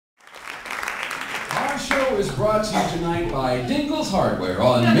Show is brought to you tonight by Dingle's Hardware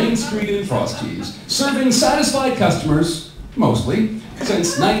on Main Street in Frosties, serving satisfied customers, mostly,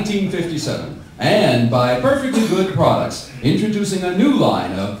 since 1957. And by Perfectly Good Products, introducing a new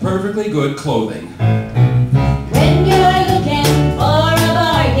line of perfectly good clothing. When you're looking for a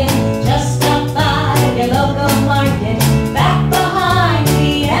bargain, just stop by your local market. Back behind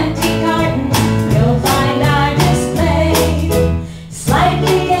the empty carton, you'll find our display.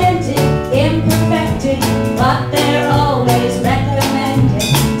 Slightly empty, imperfected, but they're always recommended.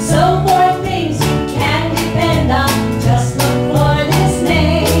 So for things you can depend on, just look for this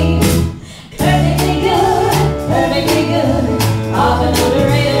name. Perfectly good, often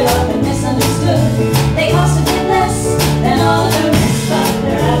underrated, often misunderstood. They cost a bit less than all of the rest, but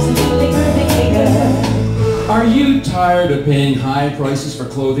they're absolutely perfectly good. Are you tired of paying high prices for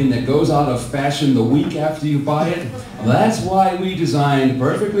clothing that goes out of fashion the week after you buy it? That's why we designed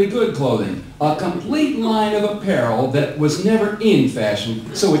Perfectly Good Clothing, a complete line of apparel that was never in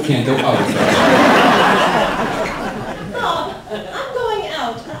fashion, so it can't go out of fashion. Oh, I'm going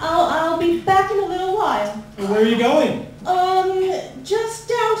out. I'll be back in a little while. Where are you going? Just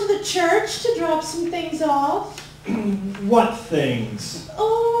down to the church to drop some things off. What things?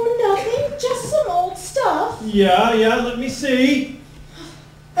 Oh, nothing. Just some old stuff. Yeah, let me see.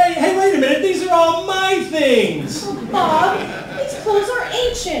 Hey, wait a minute, these are all my things! Oh, Bob, these clothes are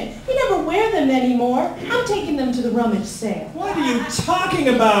ancient. You never wear them anymore. I'm taking them to the rummage sale. What are you talking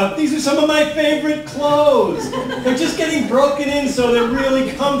about? These are some of my favorite clothes. They're just getting broken in so they're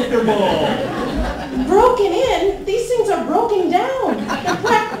really comfortable. Broken in? These things are broken down. They're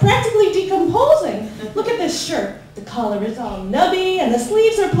practically decomposing. Look at this shirt. The collar is all nubby, and the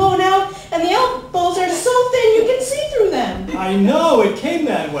sleeves are blown out, and the elbows are so thin you can see through them. I know, it came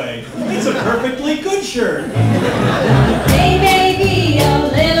that way. It's a perfectly good shirt. They may be a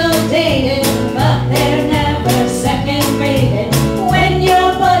little dated, but they're never second rated. When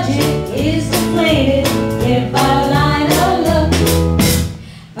your budget is deflated, give our line a look.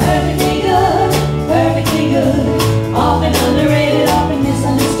 Perfectly good, often underrated, often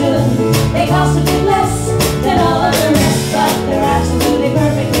misunderstood. They cost a bit less than all of the rest, but they're absolutely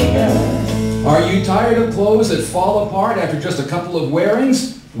perfectly good. Are you tired of clothes that fall apart after just a couple of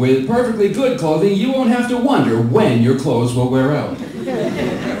wearings? With Perfectly Good Clothing, you won't have to wonder when your clothes will wear out.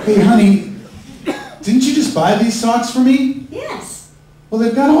 Hey, honey, didn't you just buy these socks for me? Yes, Well,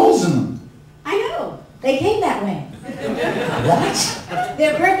 they've got holes in them. I know. They came that way. What?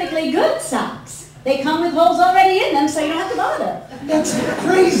 They're perfectly good socks. They come with holes already in them, so you don't have to bother. That's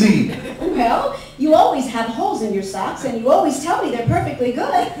crazy. Well, you always have holes in your socks, and you always tell me they're perfectly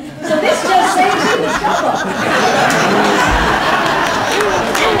good. So this just saves you the trouble.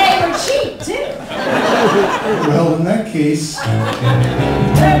 And they were cheap, too. Well, in that case...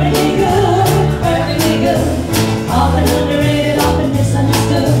 Perfectly good, often underrated, often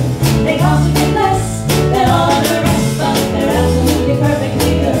misunderstood. They cost a bit less than all of the rest, but they're absolutely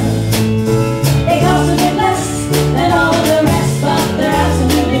perfectly good. They cost a bit less than all of the rest, but they're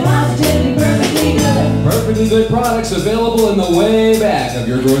absolutely positively perfectly good. Perfectly Good products available in the way back of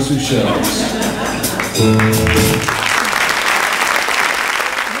your grocery shelves.